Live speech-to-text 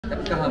So,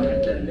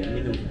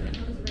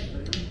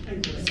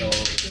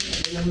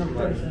 ilan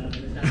naman?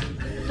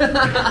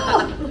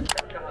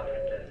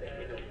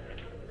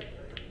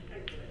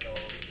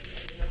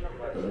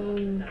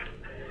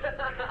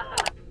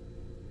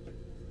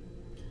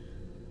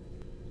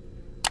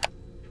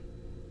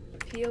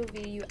 POV,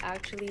 you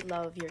actually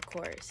love your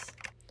course.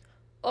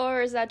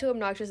 Or is that too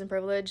obnoxious and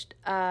privileged?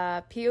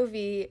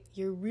 POV,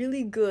 you're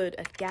really good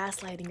at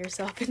gaslighting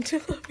yourself into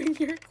loving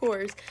your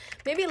course.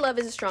 Maybe love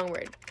is a strong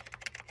word.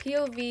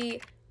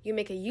 POV, you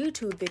make a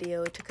YouTube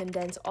video to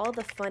condense all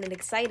the fun and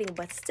exciting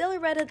but still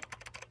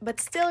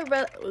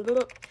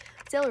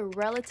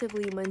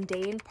relatively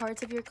mundane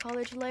parts of your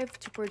college life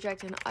to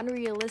project an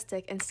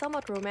unrealistic and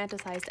somewhat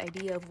romanticized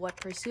idea of what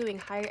pursuing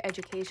higher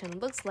education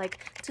looks like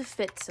to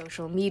fit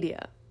social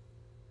media.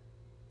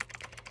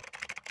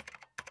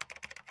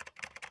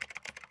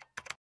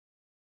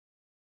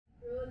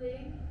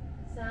 Rolling,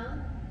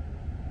 sound,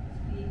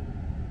 speed.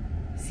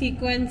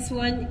 Sequence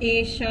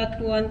 1A,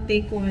 shot 1,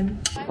 take 1.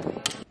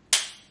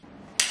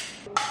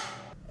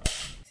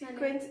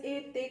 Sequence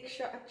A, take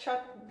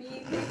shot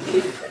B.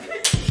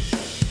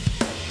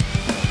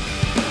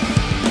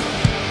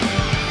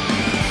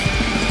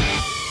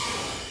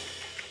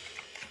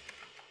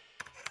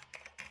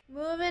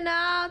 Moving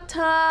out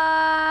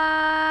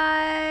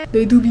time.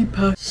 They do be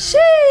puff.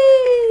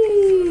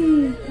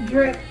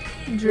 Drip.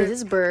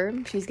 This is Burr.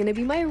 She's gonna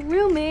be my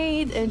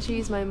roommate, and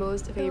she's my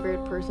most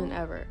favorite person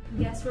ever.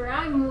 Guess where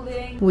I'm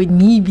moving? With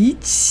me,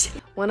 bitch.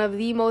 One of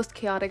the most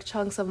chaotic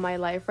chunks of my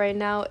life right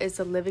now is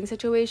the living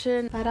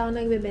situation. Para ako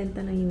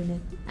nagbebenta ng unit.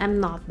 I'm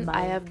not buying.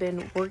 I have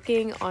been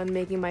working on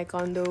making my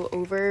condo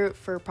over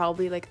for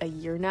probably like a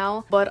year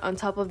now, but on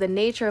top of the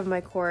nature of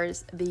my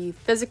course, the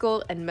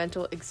physical and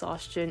mental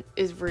exhaustion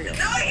is real.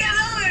 No,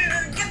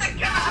 get the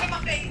cat out of my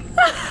face!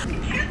 Oh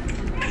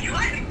my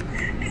god!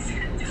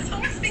 There's so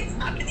much things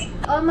happening.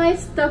 All my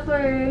stuff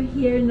are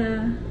here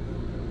na.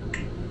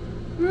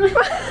 What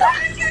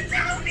did you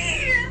tell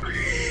me?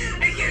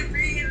 I can't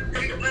breathe.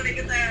 I'm gonna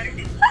get that.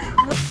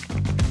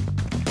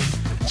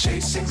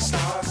 Chasing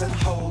stars and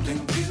holding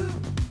you.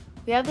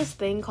 We have this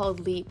thing called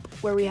LEAP,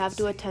 where we have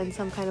to attend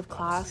some kind of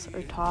class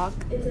or talk.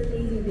 It's a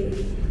lazy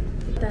day.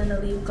 Attend a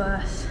LEAP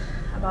class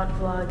about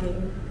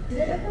vlogging.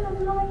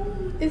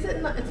 Is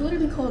it not? It's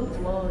literally called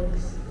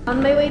vlogs. On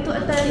my way to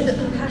attend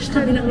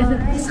hashtag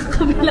sa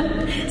kabila.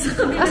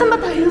 Asan ba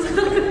tayo? It's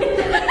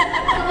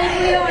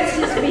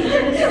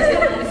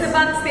a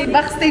backstage.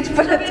 Backstage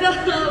pala.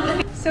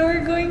 So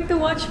we're going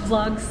to watch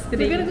vlogs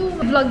today. We're gonna go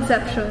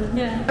vlogception.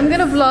 Yeah. I'm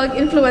gonna vlog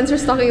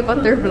influencers talking about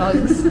their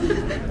vlogs.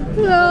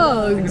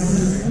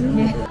 Vlogs.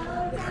 Yeah.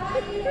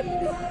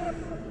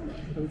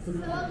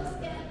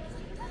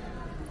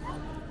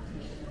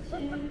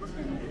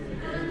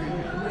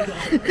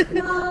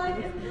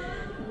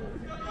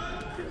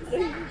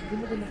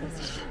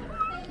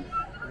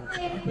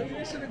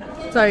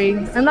 Sorry,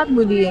 I'm not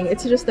bullying.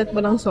 It's just that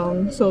walang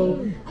song, so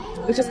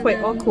it's just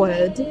quite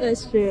awkward.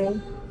 That's true.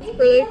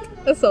 For like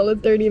a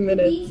solid 30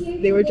 minutes,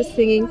 they were just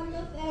singing.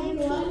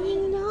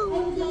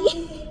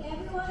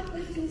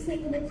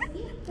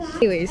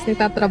 Anyways,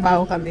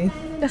 nagtatrabaho kami.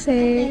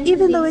 Kasi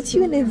even though it's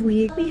Univ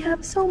week, we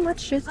have so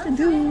much shit to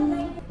do.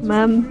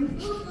 Ma'am,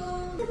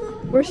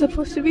 we're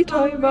supposed to be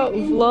talking about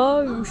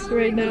vlogs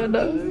right now,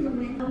 though.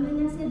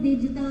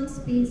 Digital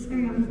space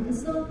around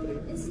us. So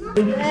it's not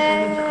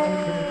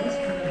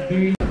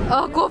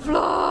Aqua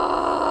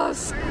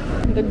floss!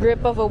 The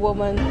grip of a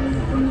woman.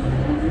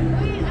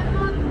 Wait, I'm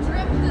not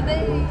drip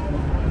today.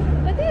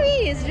 What do you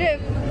mean it's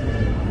drip?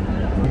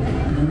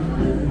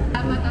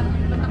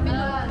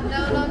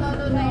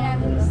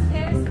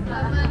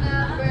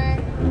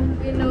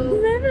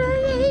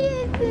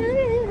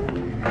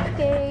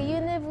 Okay,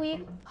 Univ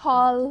week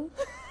haul.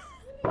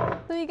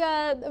 So we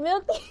got a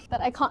milk tea that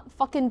I can't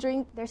fucking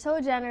drink. They're so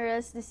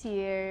generous this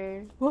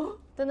year.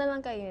 Ito na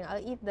lang kayo.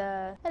 I'll eat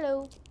the...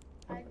 Hello.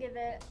 I'd give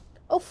it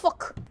Oh,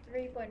 fuck!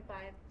 3.5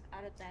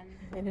 out of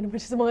 10. Ayun na naman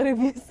siya sa mga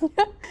reviews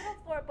niya.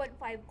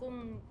 4.5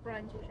 kung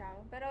crunchy siya.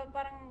 Pero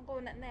parang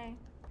kunat na eh.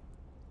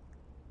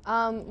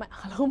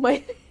 Akala ko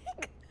may...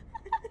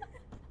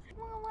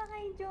 Mga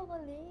makain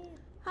chocolate.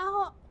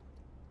 Ako...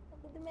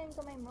 Pagkutumayan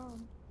kamay mo.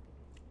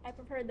 I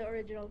prefer the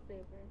original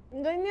flavor.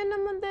 Ganyan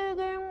naman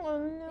talaga yung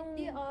ano.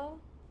 Hindi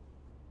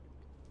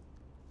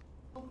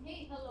Oh,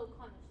 hey, hello,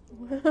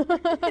 connoisseur.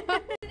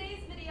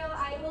 Today's video,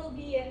 I will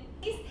be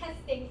taste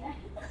testing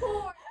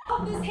 4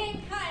 of the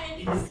same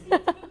kind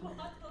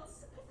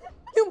bottles.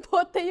 Yung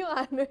bote yung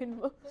ano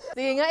mo.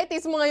 Sige nga,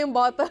 itis mo nga yung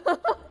bote.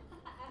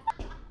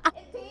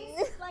 It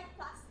tastes like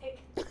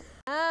plastic.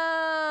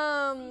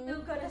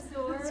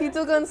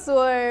 Sito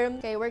Connoisseur.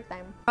 Okay, work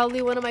time.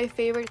 Probably one of my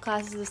favorite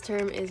classes this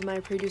term is my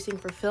producing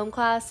for film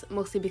class,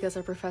 mostly because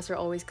our professor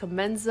always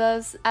commends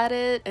us at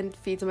it and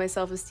feeds my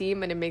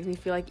self-esteem, and it makes me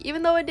feel like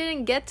even though I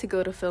didn't get to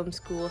go to film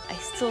school, I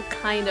still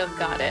kind of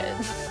got it.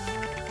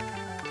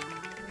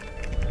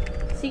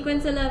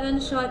 Sequence 11,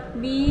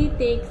 shot B,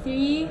 take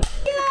 3.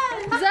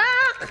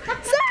 Zach!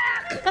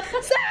 Zach!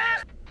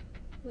 Zach!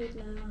 Wait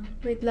lang.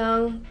 Wait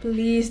lang.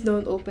 Please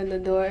don't open the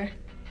door.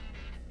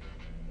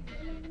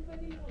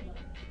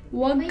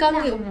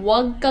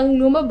 Wag kang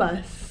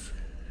lumabas.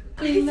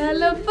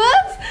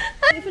 Pinalabas!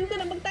 Listen ko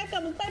na, mag-type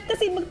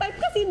kasi.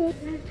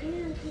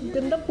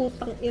 Ganda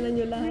putang ina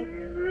nyo lahat.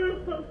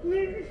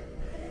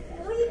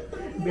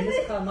 Bilis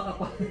ka,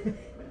 makapa.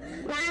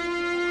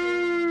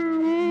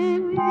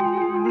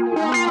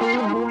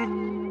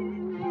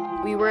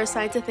 We were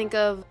assigned to think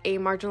of a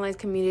marginalized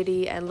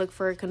community and look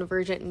for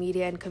convergent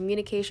media and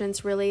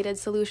communications related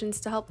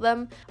solutions to help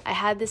them. I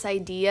had this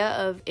idea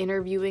of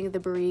interviewing the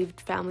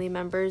bereaved family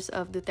members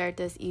of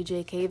Duterte's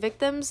EJK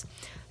victims.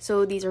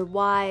 So these are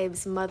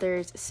wives,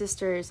 mothers,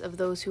 sisters of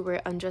those who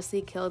were unjustly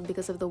killed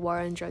because of the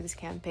war on drugs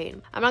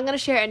campaign. I'm not going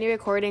to share any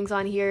recordings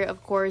on here,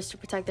 of course, to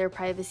protect their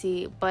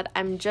privacy, but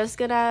I'm just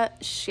gonna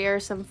share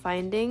some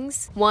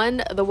findings.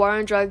 One, the war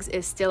on drugs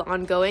is still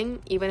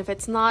ongoing. Even if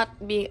it's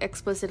not being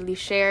explicitly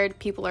shared,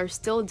 people are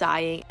still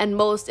dying, and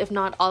most, if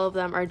not all of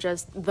them, are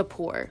just the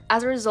poor.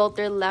 As a result,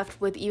 they're left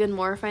with even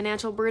more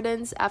financial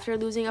burdens after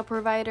losing a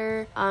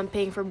provider,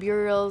 paying for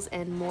burials,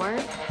 and more.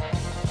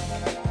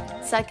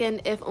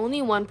 Second, if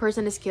only one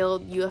person is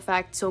killed, you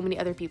affect so many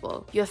other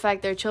people. You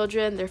affect their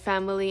children, their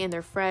family, and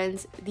their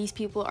friends. These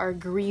people are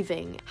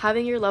grieving.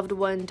 Having your loved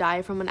one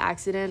die from an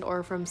accident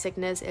or from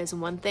sickness is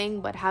one thing,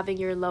 but having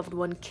your loved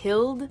one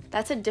killed,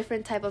 that's a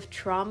different type of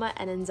trauma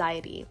and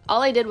anxiety.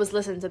 All I did was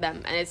listen to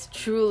them, and it's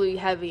truly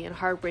heavy and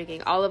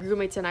heartbreaking. All of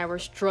roommates and I were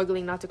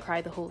struggling not to cry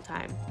the whole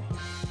time.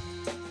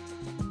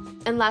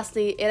 And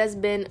lastly, it has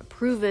been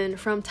proven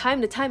from time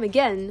to time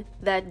again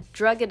that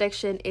drug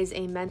addiction is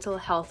a mental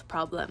health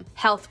problem.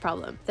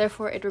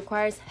 Therefore, it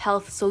requires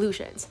health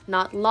solutions,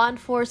 not law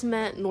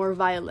enforcement nor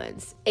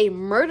violence. A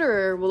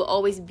murderer will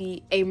always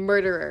be a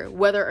murderer,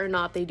 whether or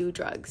not they do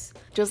drugs.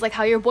 Just like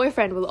how your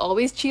boyfriend will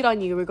always cheat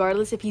on you,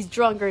 regardless if he's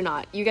drunk or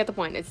not. You get the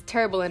point. It's a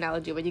terrible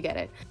analogy, but you get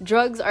it.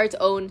 Drugs are its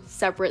own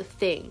separate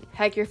thing.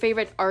 Heck, your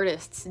favorite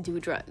artists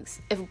do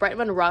drugs. If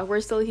Brightman Rock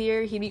were still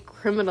here, he'd be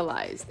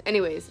criminalized.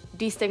 Anyways,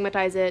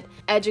 destigmatize it,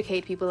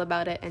 educate people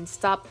about it, and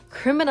stop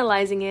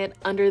criminalizing it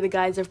under the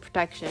guise of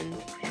protection.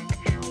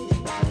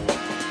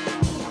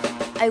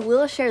 I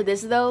will share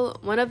this though.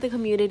 One of the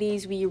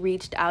communities we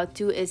reached out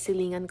to is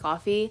Silingan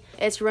Coffee.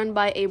 It's run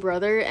by a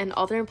brother, and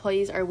all their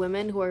employees are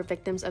women who are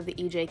victims of the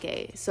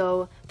EJK.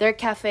 So their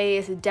cafe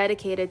is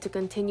dedicated to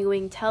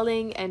continuing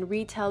telling and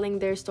retelling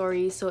their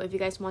stories. So if you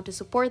guys want to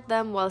support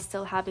them while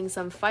still having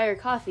some fire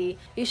coffee,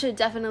 you should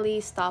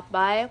definitely stop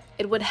by.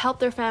 It would help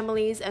their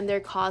families and their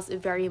cause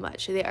very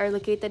much. They are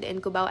located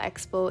in Cubao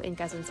Expo in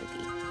Quezon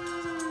City.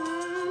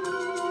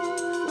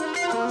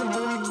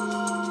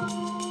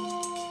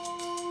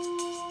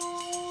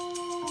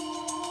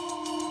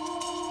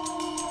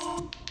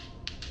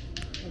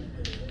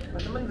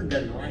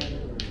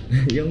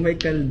 Yung may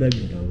kaldag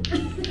daw.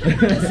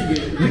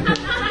 Sige.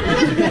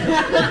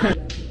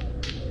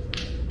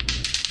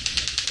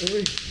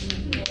 Uy.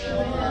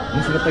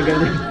 Mas matagal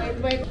na.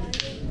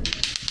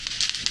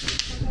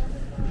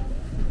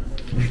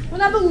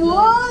 Wala bang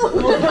wow!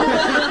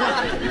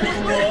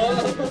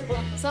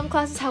 Some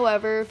classes,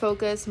 however,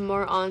 focus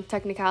more on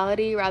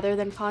technicality rather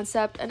than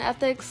concept and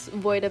ethics,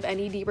 void of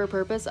any deeper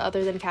purpose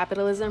other than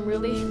capitalism,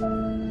 really.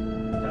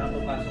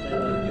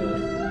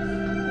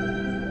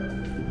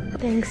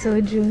 Thanks,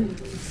 Soju.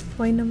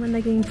 Why naman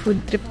naging food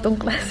trip tong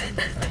klase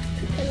natin?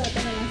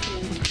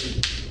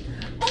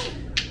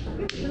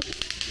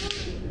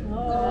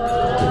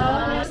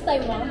 First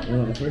time mo?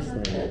 Oh, first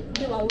time.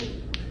 Wow.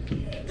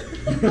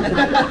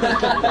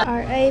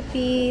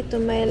 R.I.P. to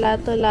my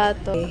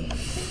lato-lato.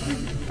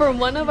 For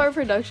one of our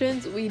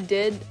productions, we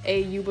did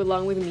a You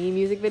Belong With Me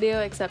music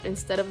video, except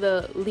instead of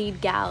the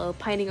lead gal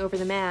pining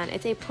over the man,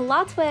 it's a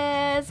plot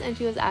twist, and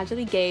she was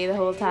actually gay the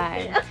whole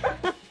time.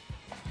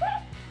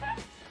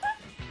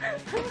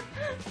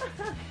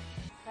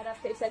 Harap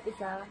sa isa't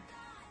isa.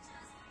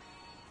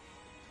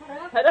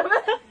 Harap.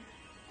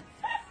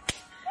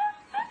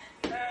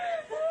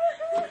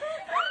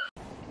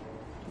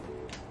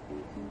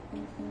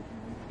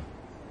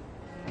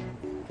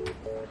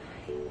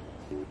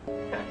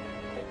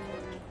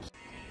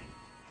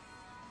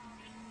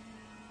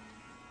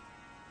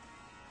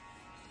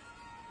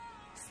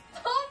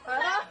 Stop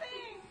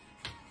laughing!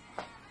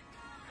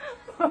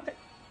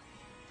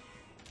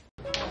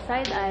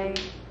 Side eye.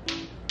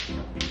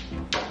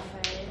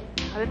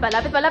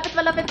 Lapit pa.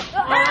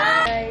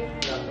 Okay.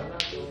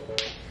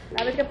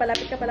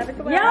 Lapit ka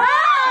pa. Yeah!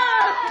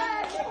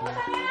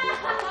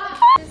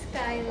 This is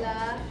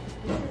Kyla.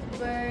 This is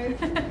Bert.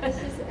 This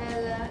is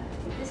Ella.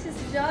 This is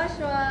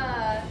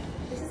Joshua.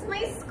 This is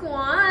my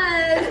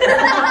squad.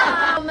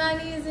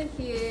 Manny isn't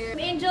here.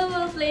 Angel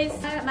will place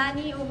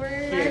Manny over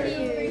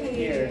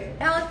here.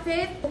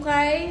 Outfit,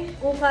 ukay.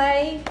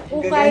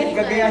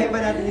 Gagayahin ba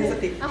natin yun sa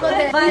TikTok? Ako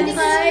din.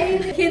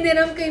 Bansay.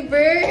 Hiniram kay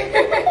Bert.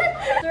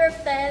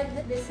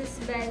 Thrifted. This is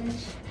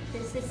Bench.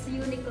 This is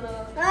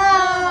Uniqlo.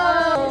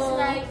 Oh! This is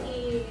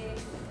Nike.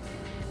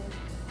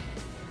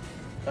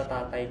 Sa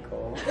tatay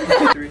ko.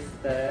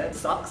 Twisted.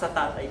 Sock sa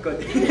tatay ko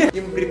din.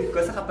 Yung brief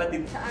ko sa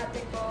kapatid. Sa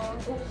ate ko,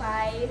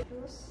 ukay.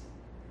 Shoes.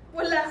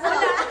 Wala.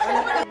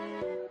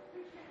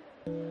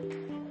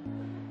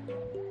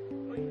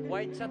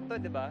 White shot to,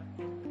 di ba?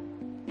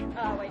 Wait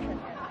a minute.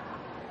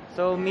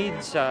 So, mid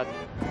shot.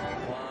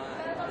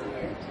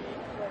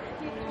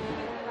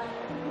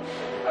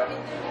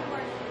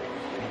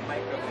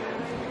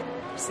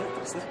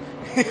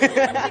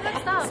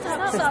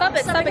 Stop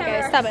it,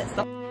 guys. Stop it.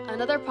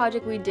 Another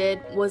project we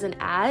did was an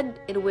ad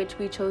in which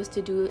we chose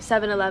to do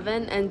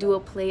 7-Eleven and do a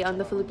play on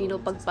the Filipino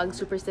pagpag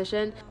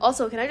superstition.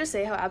 Also, can I just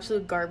say how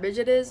absolute garbage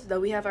it is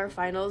that we have our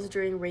finals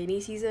during rainy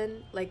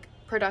season? Like,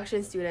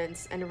 production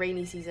students and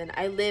rainy season.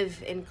 I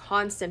live in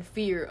constant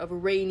fear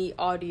of rainy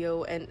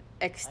audio and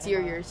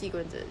exterior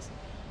sequences.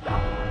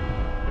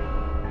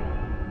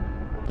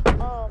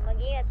 Oh,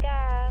 mag-ingat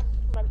ka.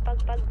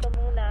 Magpagpag ka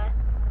muna.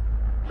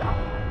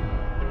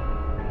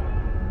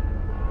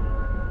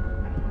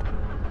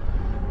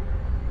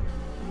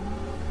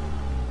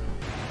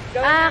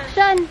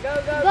 Action!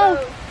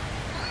 Go!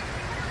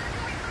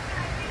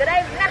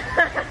 Drive na!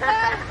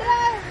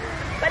 Drive!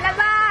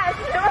 Palabas!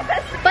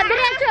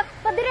 Padiretso!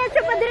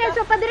 Padiretso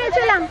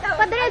lang!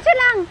 Padiretso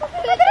lang!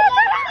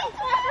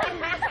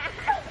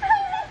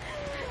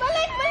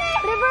 Balik!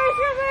 Reverse!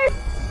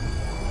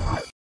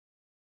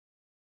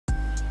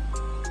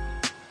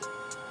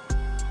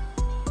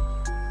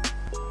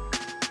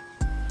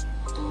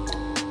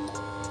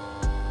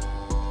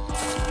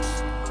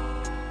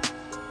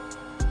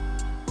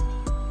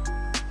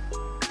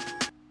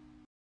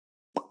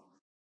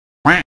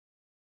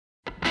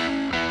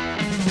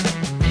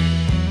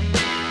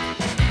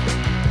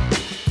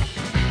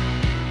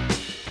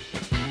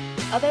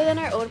 Other than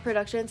our own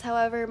productions,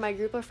 however, my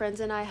group of friends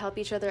and I help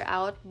each other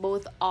out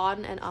both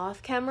on and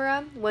off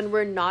camera when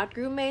we're not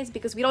roommates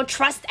because we don't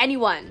trust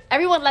anyone.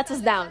 Everyone lets us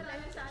down.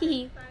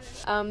 Hihi.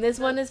 This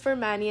one is for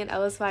Manny and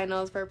Ella's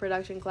finals for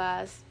production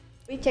class.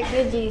 We check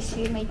the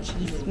GC, may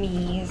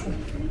chismis.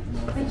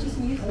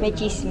 May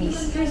chismis.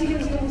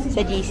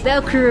 Sa GC.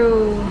 The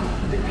crew.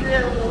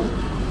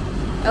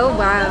 Oh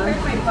wow.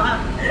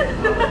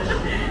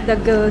 The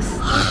ghost.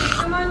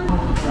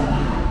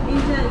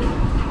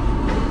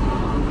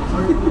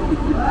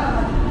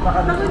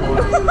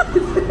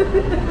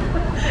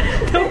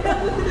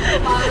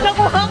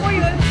 Nakuha ko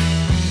yun.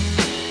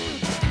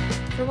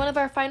 For one of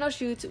our final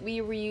shoots, we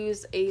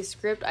reused a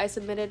script I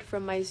submitted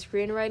from my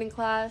screenwriting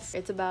class.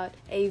 It's about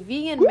a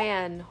vegan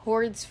man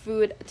hoards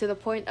food to the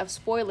point of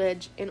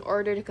spoilage in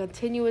order to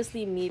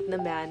continuously meet the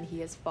man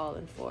he has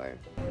fallen for.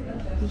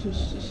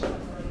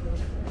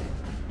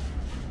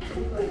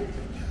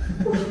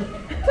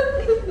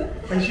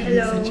 I should be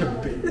such a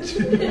bitch.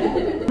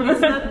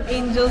 It's not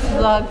Angel's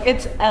vlog,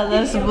 it's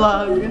Ella's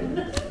vlog.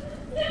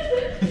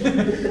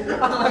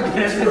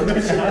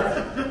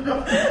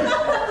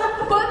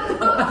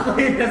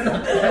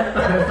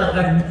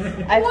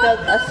 I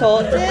felt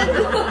assaulted.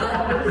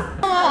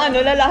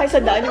 Ano, lalaki sa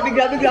daan, yung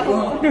bigla-bigla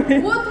ako.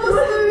 What was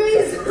the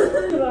reason?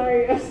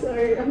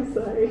 I'm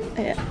sorry.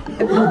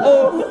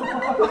 Oh!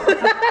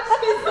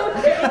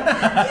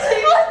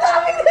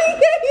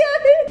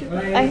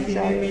 I'm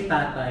sorry.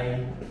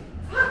 Tatay.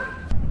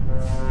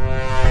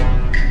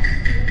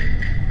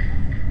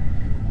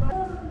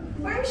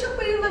 Parang siya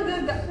pa yung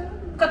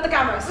cut the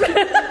cameras.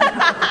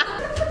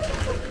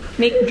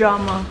 Make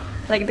drama,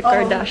 like the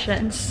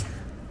Kardashians.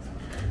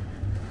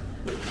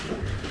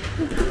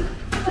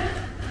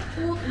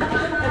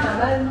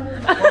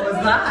 What was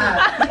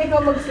that?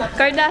 Ikaw mag-slap.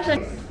 Kardashian.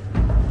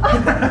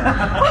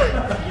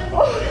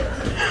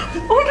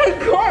 Oh my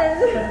god!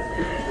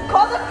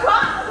 Call the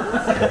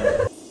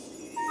cops!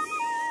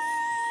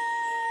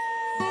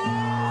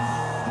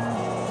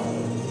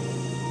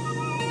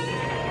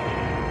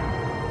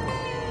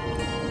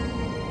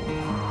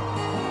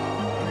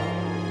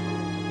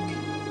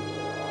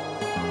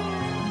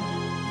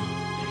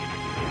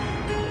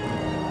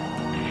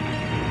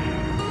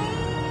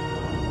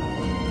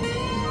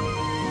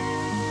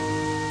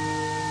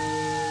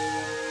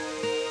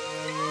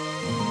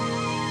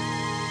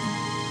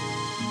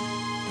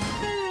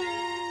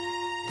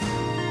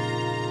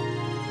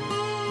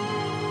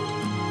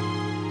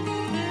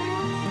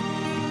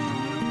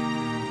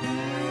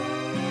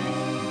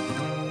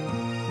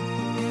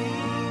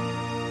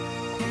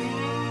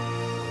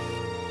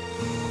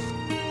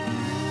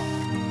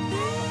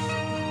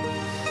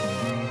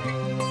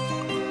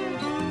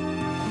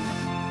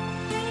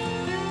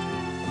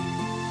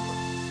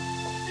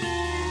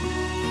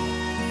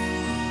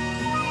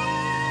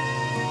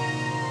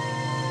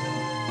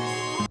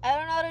 I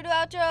don't know how to do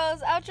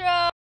outros.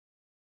 Outro!